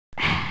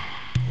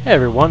Hey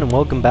everyone, and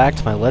welcome back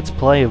to my Let's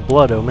Play of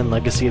Blood Omen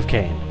Legacy of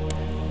Kain.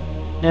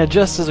 Now,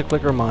 just as a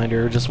quick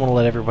reminder, just want to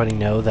let everybody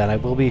know that I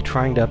will be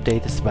trying to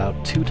update this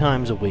about 2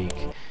 times a week.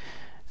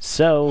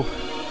 So,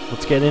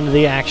 let's get into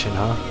the action,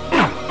 huh?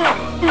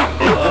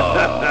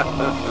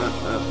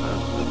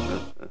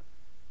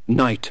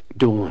 Night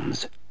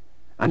dawns,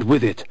 and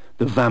with it,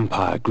 the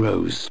vampire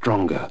grows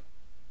stronger.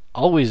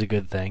 Always a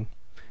good thing.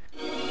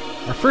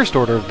 Our first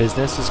order of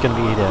business is going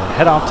to be to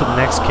head off to the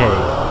next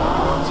cave.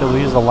 So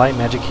we'll use the light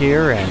magic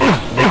here and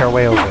make our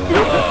way over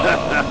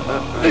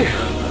there.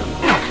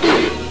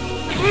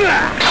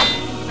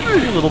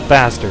 You little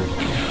bastard.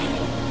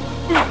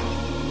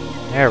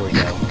 There we go.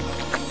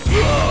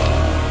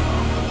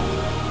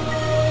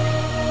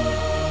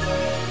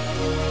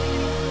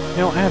 You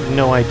know, I have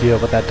no idea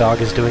what that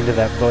dog is doing to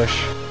that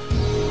bush.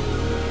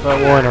 But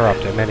we'll interrupt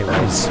him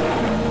anyways.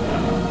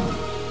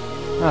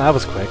 Oh, that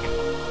was quick.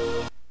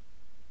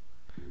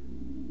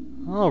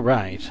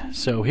 Alright,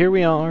 so here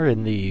we are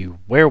in the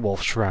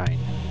Werewolf Shrine.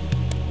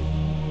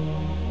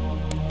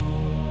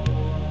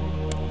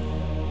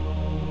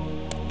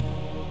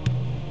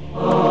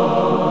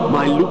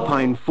 My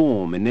lupine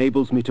form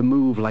enables me to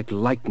move like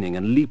lightning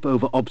and leap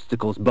over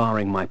obstacles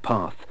barring my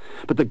path,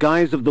 but the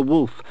guise of the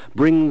wolf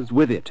brings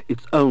with it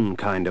its own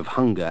kind of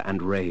hunger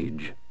and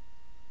rage.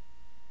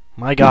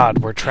 My god,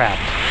 we're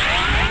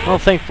trapped. Well,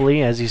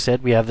 thankfully, as you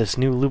said, we have this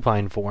new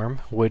lupine form,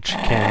 which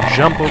can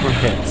jump over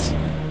pits.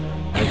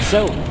 Like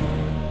so.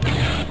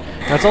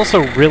 Now it's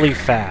also really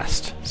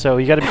fast, so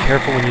you gotta be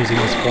careful when using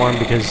this form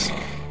because,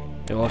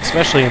 well,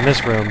 especially in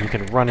this room, you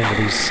can run into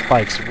these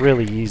spikes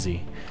really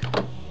easy.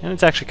 And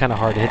it's actually kind of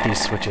hard to hit these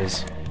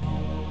switches.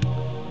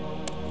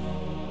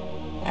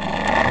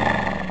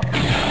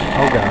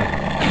 Oh god.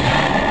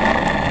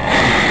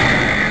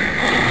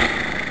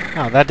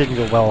 Oh, that didn't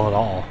go well at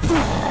all.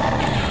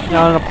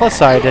 Now, on the plus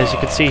side, as you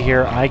can see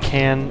here, I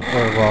can,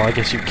 or well, I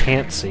guess you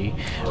can't see,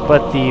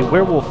 but the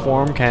werewolf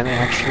form can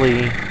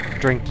actually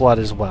drink blood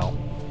as well.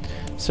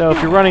 So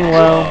if you're running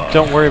low,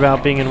 don't worry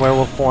about being in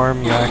werewolf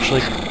form, you're actually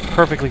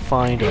perfectly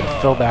fine to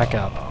fill back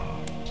up.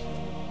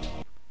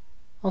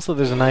 Also,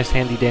 there's a nice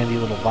handy-dandy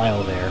little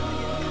vial there.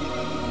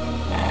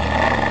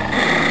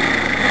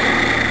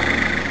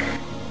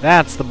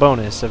 That's the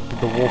bonus of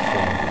the wolf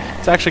form.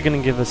 It's actually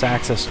going to give us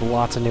access to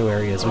lots of new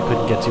areas we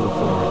couldn't get to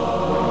before.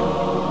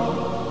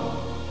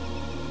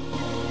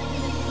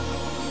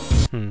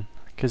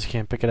 Because you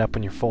can't pick it up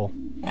when you're full.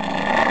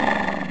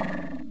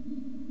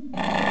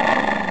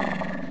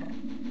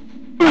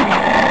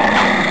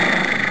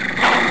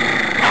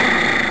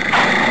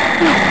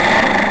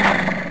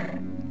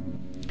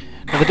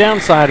 Now, the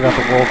downside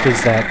about the wolf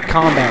is that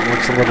combat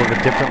works a little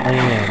bit differently,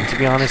 and to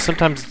be honest,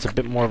 sometimes it's a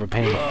bit more of a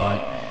pain in the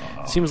butt.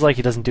 It seems like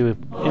he doesn't do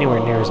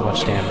anywhere near as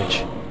much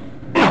damage.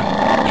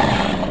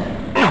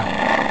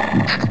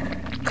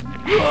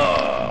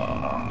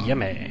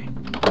 Yummy.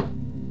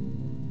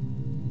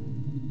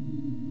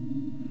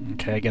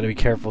 Okay, I gotta be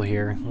careful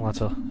here.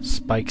 Lots of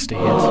spikes to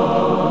hit.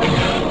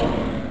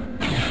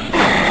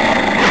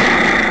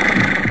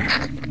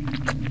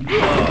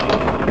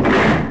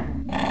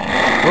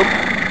 Whoop.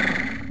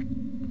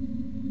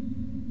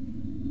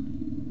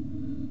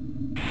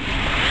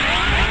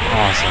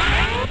 Awesome.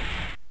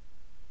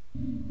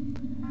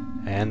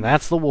 And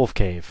that's the wolf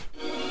cave.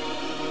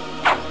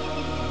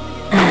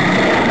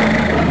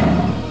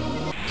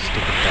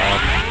 Stupid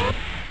dog.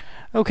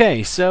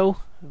 Okay, so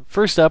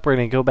first up, we're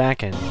going to go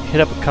back and hit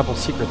up a couple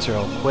secrets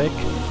real quick.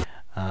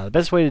 The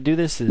best way to do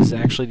this is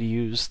actually to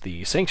use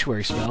the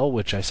Sanctuary spell,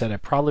 which I said I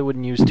probably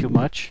wouldn't use too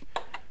much.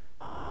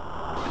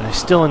 And I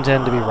still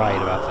intend to be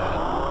right about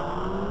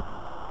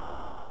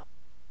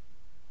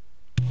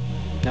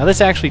that. Now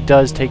this actually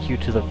does take you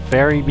to the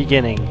very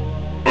beginning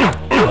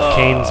of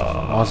Kain's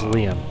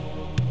mausoleum,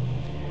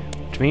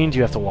 which means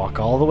you have to walk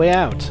all the way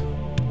out.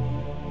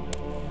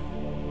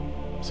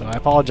 So I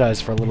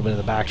apologize for a little bit of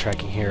the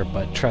backtracking here,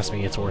 but trust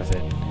me, it's worth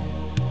it.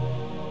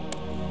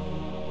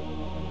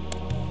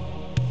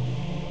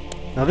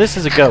 Now this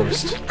is a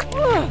ghost.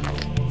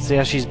 See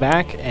how she's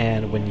back?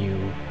 And when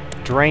you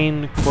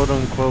drain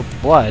quote-unquote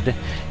blood,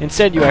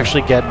 instead you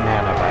actually get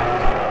mana back.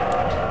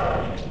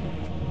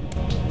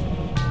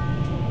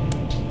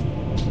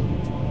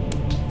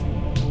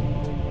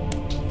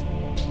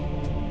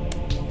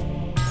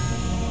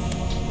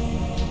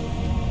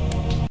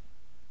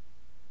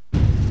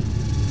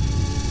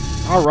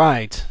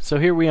 Alright, so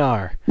here we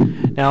are.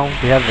 Now,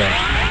 we have the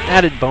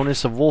added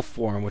bonus of wolf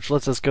form, which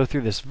lets us go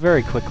through this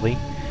very quickly.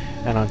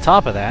 And on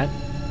top of that,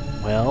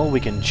 well, we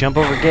can jump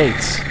over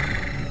gates.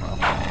 Well,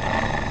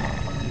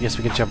 I guess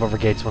we can jump over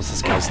gates once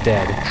this guy's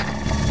dead.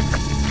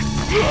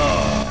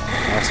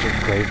 Bastard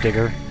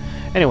gravedigger.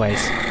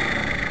 Anyways,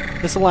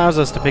 this allows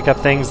us to pick up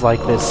things like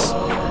this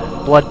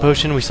blood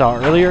potion we saw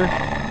earlier,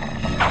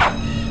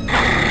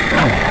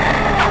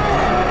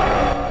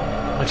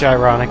 which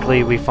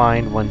ironically we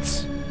find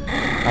once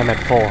I'm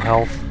at full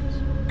health.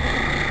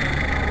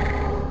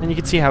 And you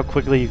can see how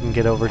quickly you can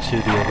get over to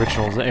the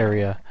originals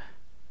area.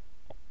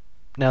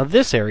 Now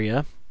this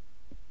area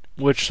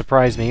which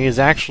surprised me, is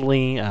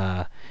actually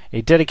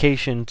a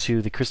dedication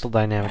to the Crystal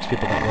Dynamics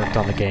people that worked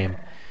on the game.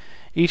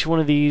 Each one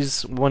of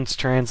these, once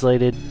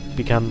translated,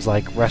 becomes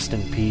like rest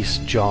in peace,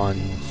 John,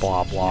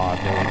 blah blah,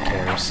 no one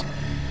cares.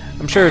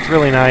 I'm sure it's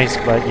really nice,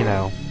 but you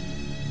know,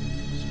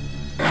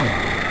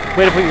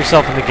 way to put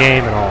yourself in the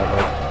game and all,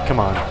 but come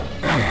on.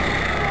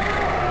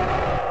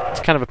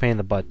 It's kind of a pain in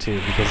the butt too,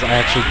 because I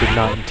actually did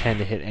not intend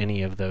to hit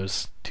any of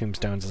those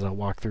tombstones as I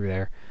walk through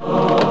there.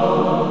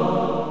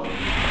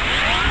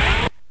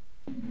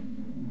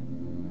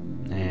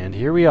 And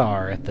here we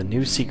are at the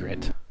new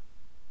secret.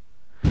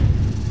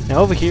 Now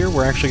over here,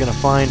 we're actually going to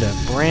find a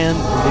brand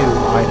new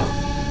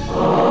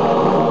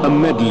item. A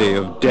medley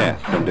of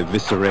death and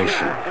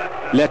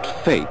evisceration. Let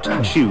fate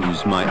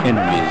choose my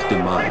enemy's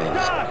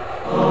demise.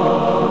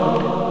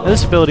 Now,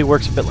 this ability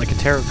works a bit like a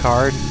tarot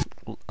card,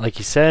 like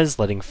he says,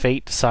 letting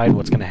fate decide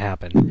what's going to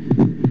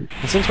happen.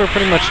 And since we're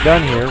pretty much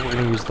done here, we're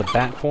going to use the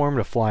bat form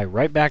to fly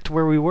right back to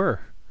where we were.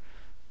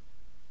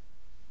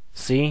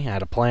 See, I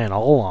had a plan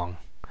all along.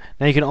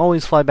 Now you can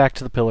always fly back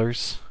to the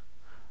pillars,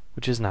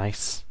 which is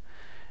nice.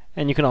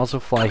 And you can also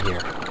fly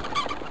here,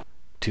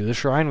 to the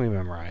shrine we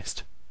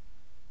memorized.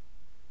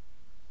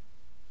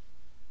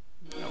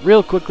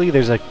 Real quickly,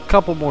 there's a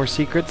couple more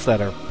secrets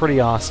that are pretty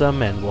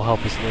awesome and will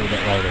help us a little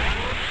bit later.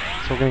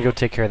 So we're going to go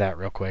take care of that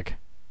real quick.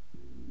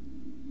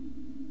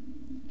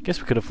 I guess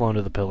we could have flown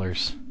to the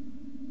pillars.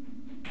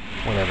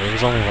 Whatever, it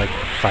was only like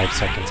 5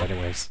 seconds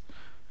anyways.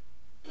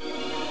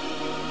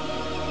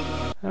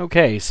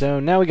 Okay, so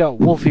now we got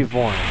Wolfie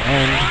form,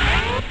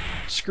 and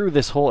screw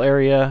this whole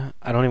area.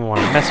 I don't even want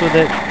to mess with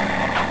it,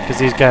 because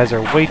these guys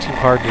are way too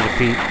hard to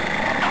defeat,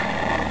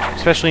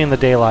 especially in the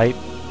daylight,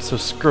 so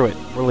screw it,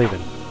 we're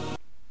leaving.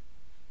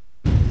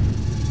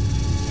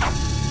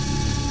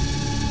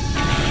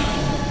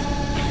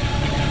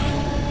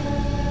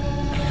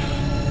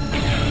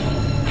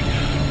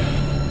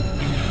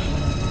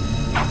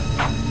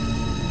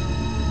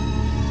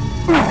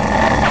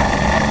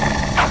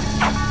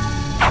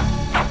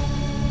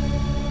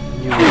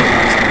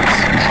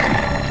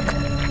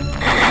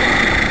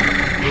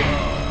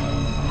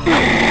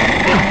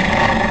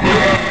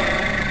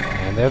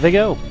 There they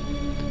go.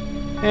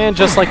 And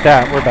just like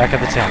that, we're back at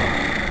the town.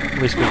 At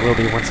least we will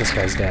be once this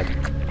guy's dead.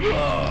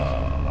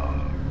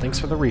 Thanks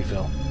for the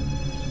refill.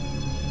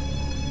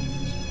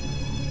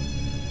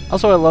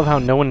 Also, I love how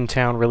no one in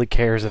town really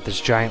cares that this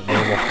giant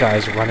werewolf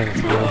guy's running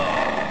through.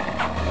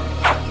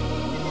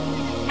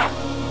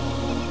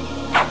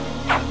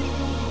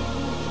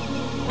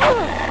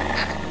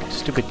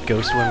 Stupid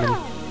ghost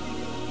women.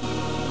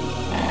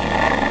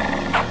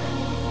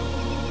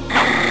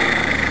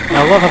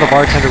 I love how the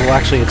bartender will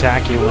actually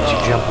attack you once you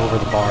jump over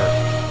the bar.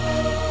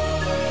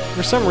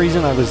 For some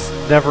reason, I was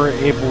never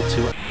able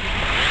to...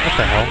 What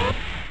the hell?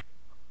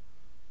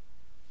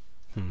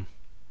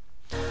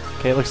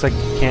 Okay, it looks like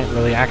you can't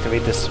really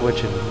activate this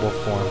switch in wolf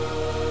form.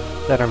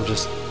 That I'm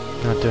just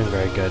not doing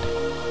very good.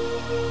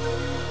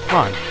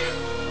 Come on.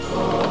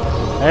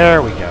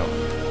 There we go.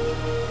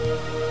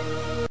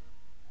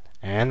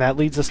 And that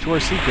leads us to our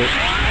secret.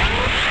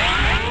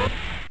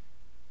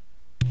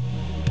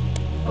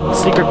 The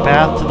secret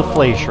path to the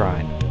Flay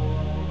Shrine.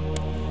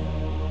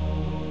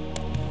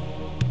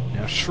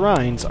 Now,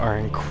 shrines are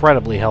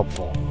incredibly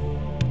helpful,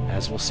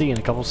 as we'll see in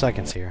a couple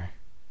seconds here.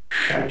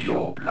 Shed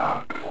your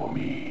blood for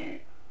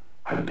me,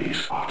 and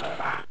these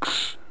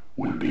artifacts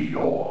will be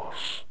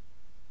yours.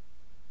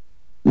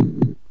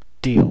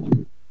 Deal.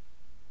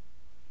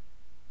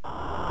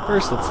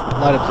 First, let's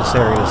light up this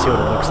area to see what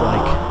it looks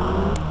like.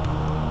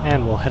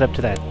 And we'll head up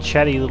to that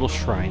chatty little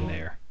shrine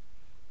there.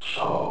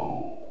 So,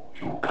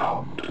 you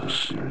come to the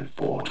Spirit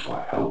Forge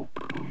for help,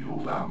 do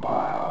you,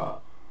 vampire?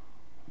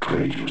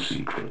 Trade your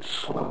secrets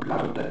for the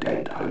blood of the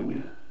dead, I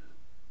will.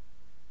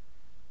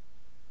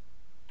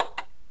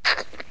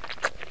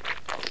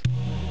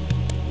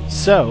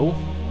 So,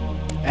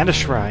 at a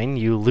shrine,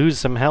 you lose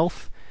some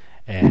health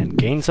and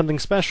gain something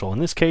special. In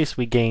this case,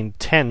 we gain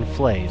 10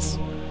 flays.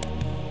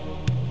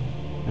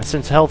 Now,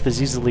 since health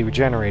is easily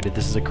regenerated,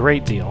 this is a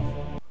great deal.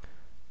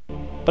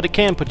 But it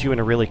can put you in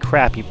a really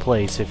crappy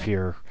place if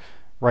you're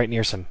right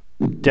near some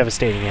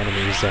devastating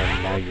enemies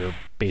and now you're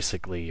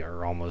basically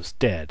or almost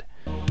dead.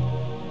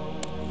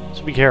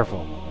 So be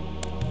careful.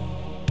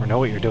 Or know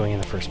what you're doing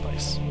in the first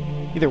place.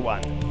 Either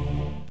one.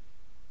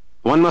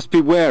 One must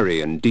be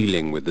wary in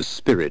dealing with the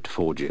spirit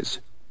forges.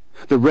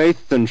 The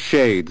wraith and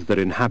shades that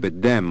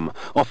inhabit them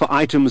offer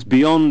items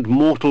beyond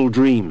mortal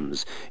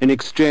dreams in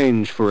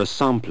exchange for a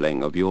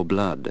sampling of your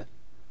blood.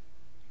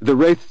 The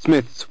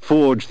wraithsmiths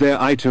forge their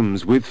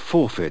items with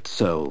forfeit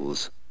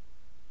souls.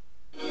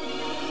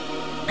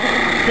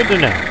 Good to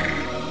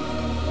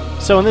know.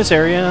 So in this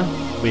area,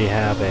 we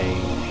have a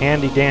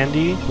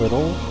handy-dandy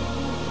little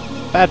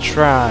bat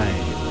shrine,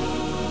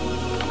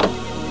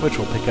 which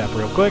we'll pick up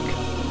real quick.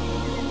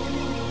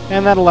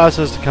 And that allows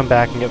us to come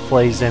back and get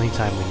flays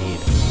anytime we need,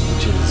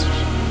 which is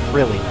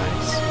really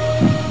nice.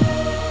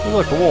 Oh,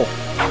 look, a wolf.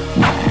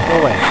 Go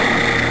away.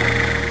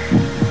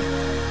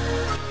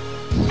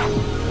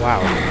 Wow.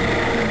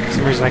 For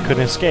some reason I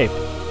couldn't escape.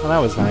 Well, that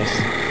was nice.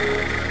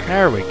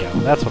 There we go.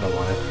 That's what I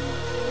wanted.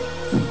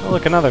 Oh,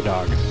 look, another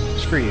dog.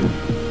 Screw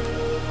you.